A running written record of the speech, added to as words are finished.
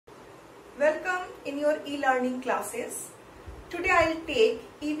Welcome in your e-learning classes. Today I will take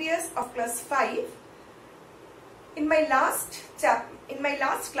EVS of class 5. In my last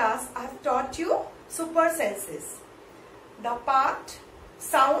class I have taught you super senses. The part,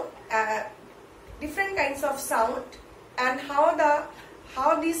 sound, different kinds of sound, and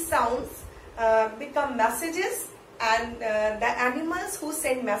how these sounds become messages, and the animals who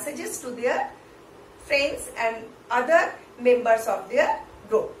send messages to their friends and other members of their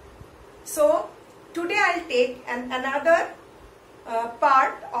group. So today I will take another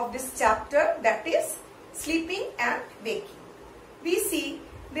part of this chapter, that is sleeping and waking. We see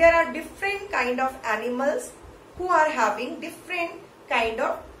there are different kind of animals who are having different kind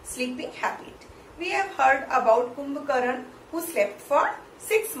of sleeping habit. We have heard about Kumbhakaran who slept for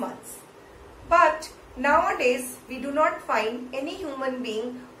 6 months. But nowadays we do not find any human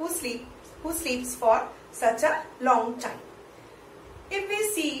being who sleeps for such a long time. If we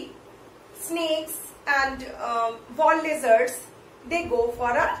see snakes and wall lizards, they go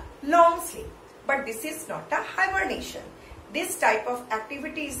for a long sleep. But this is not a hibernation. This type of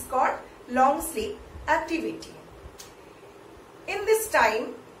activity is called long sleep activity. In this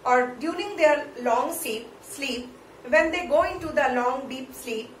time or during their long sleep, when they go into the long deep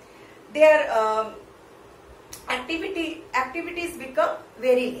sleep, their activities become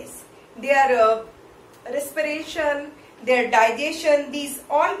very less. Their respiration, their digestion, these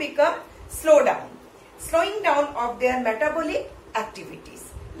all become slowing down of their metabolic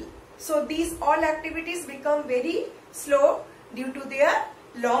activities. So these all activities become very slow due to their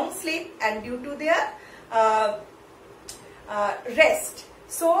long sleep and due to their rest.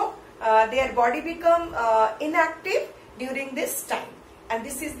 So their body become inactive during this time, and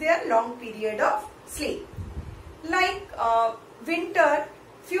this is their long period of sleep. Like winter,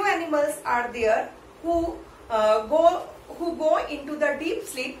 few animals are there who go into the deep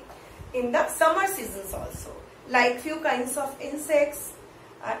sleep in the summer seasons also. Like few kinds of insects,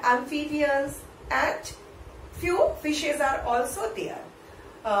 amphibians, and few fishes are also there.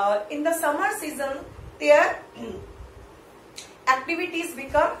 In the summer season, their activities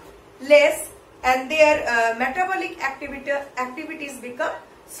become less and their metabolic activities become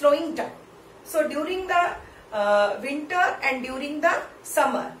slowing down. So during the winter and during the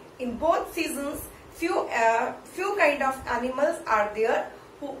summer, in both seasons, few kind of animals are there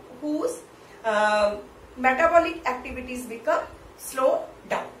whose metabolic activities become slow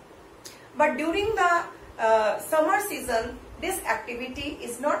down. But during the summer season, this activity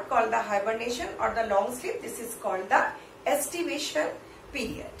is not called the hibernation or the long sleep. This is called the estivation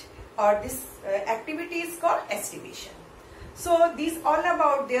period, or this activity is called estivation. So these all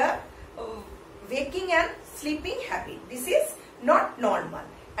about their waking and sleeping habit. This is not normal,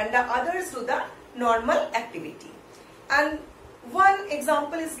 and the others do the normal activity. And one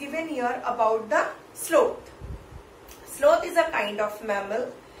example is given here about the sloth. Sloth is a kind of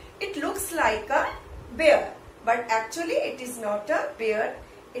mammal. It looks like a bear, but actually it is not a bear.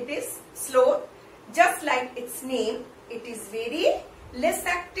 It is sloth. Just like its name, it is very less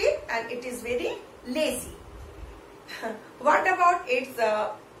active and it is very lazy. What about its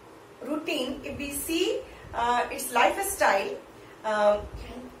routine? If we see its lifestyle,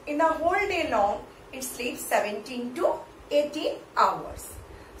 in a whole day long, it sleeps 17 to 18 hours.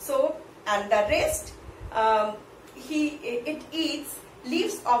 So, and the rest, it eats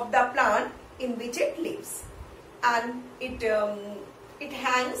leaves of the plant in which it lives, and it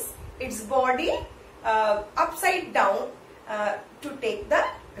hangs its body upside down to take the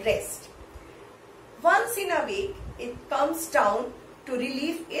rest. Once in a week, it comes down to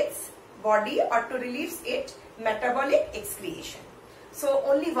relieve its body or to relieve its metabolic excretion. So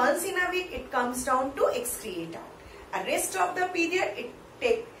only once in a week it comes down to excrete out. And rest of the period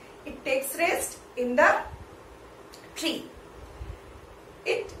it takes rest in the tree.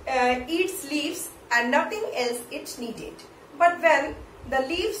 It eats leaves and nothing else it needed. But when the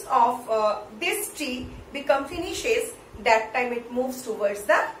leaves of this tree become finishes, that time it moves towards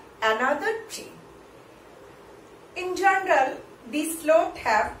the another tree. In general, these sloths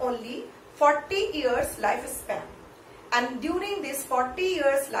have only 40 years lifespan, and during this 40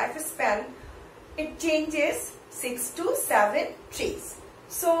 years lifespan, it changes 6 to 7 trees.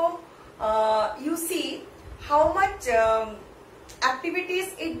 So you see how much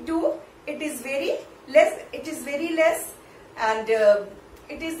activities it do. It is very less, and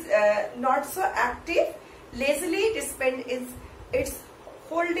it is not so active. Lazily it spends its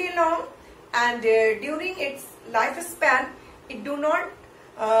whole day long, and during its lifespan it do not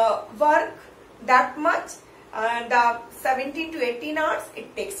work that much. The 17 to 18 hours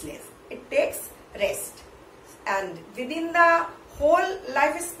it takes less. It takes rest, and within the whole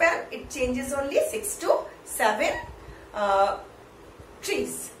lifespan, it changes only 6 to 7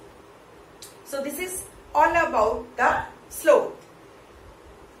 trees. So this is all about the sloth.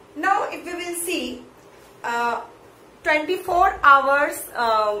 Now if we will see 24 hours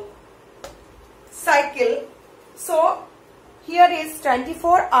cycle. So here is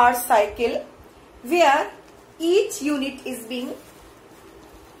 24-hour cycle where each unit is being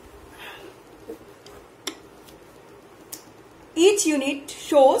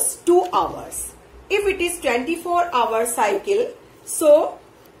shows 2 hours. If it is 24-hour cycle, so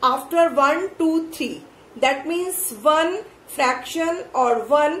after 1, 2, 3, that means one fraction or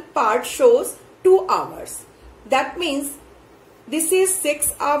one part shows 2 hours. That means this is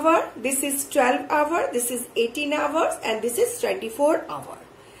 6 hours, this is 12 hours, this is 18 hours, and this is 24 hours.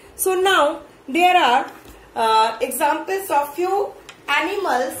 So now there are examples of few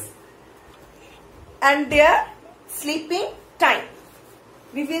animals and their sleeping time.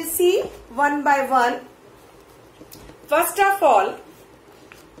 We will see one by one. First of all,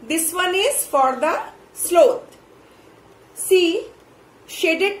 this one is for the sloth. See,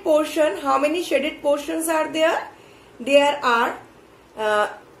 shaded portion. How many shaded portions are there? There are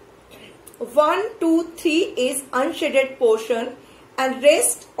 1, 2, 3 is unshaded portion, and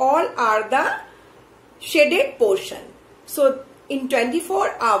rest all are the shaded portion. So in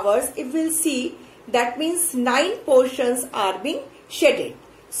 24 hours, if we'll see, that means 9 portions are being shaded.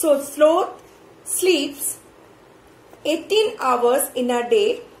 So sloth sleeps 18 hours in a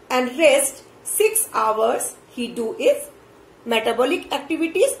day and rest 6 hours. He do his metabolic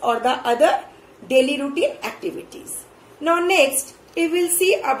activities or the other daily routine activities. Now next we will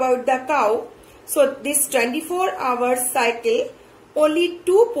see about the cow. So this 24 hours cycle, only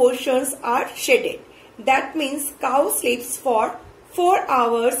 2 portions are shaded. That means cow sleeps for 4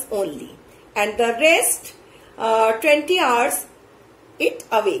 hours only, and the rest 20 hours it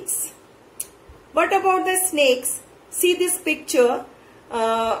awakes. What about the snakes? See this picture.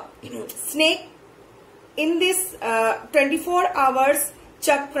 Snake in this 24 hours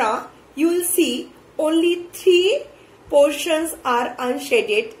chakra, you will see only 3 portions are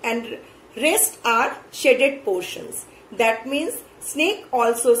unshaded and rest are shaded portions. That means snake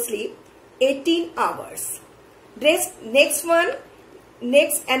also sleep 18 hours. Next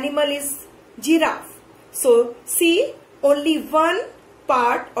animal is giraffe. So see, only one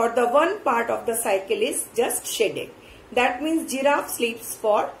part or the one part of the cycle is just shaded. That means giraffe sleeps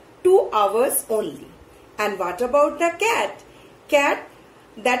for 2 hours only. And what about the cat? Cat,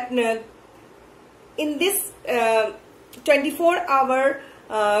 that in this 24-hour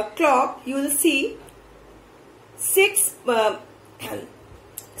clock, you will see 6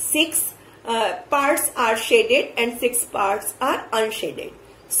 parts are shaded and 6 parts are unshaded.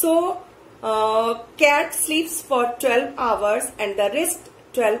 So cat sleeps for 12 hours and the rest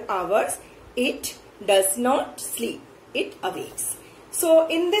 12 hours it does not sleep, it awakes. So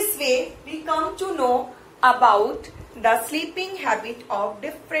in this way we come to know about the sleeping habit of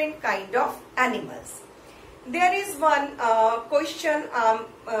different kind of animals. There is one question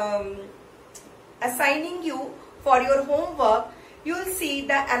assigning you for your homework. You will see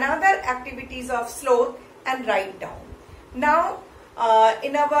the another activities of sloth and write down. Now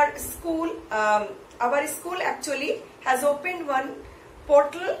in our school actually has opened one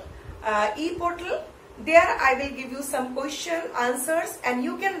portal, e-portal. There I will give you some question answers and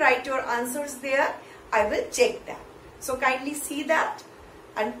you can write your answers there. I will check that. So kindly see that,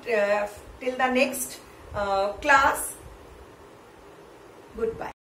 and till the next class, goodbye.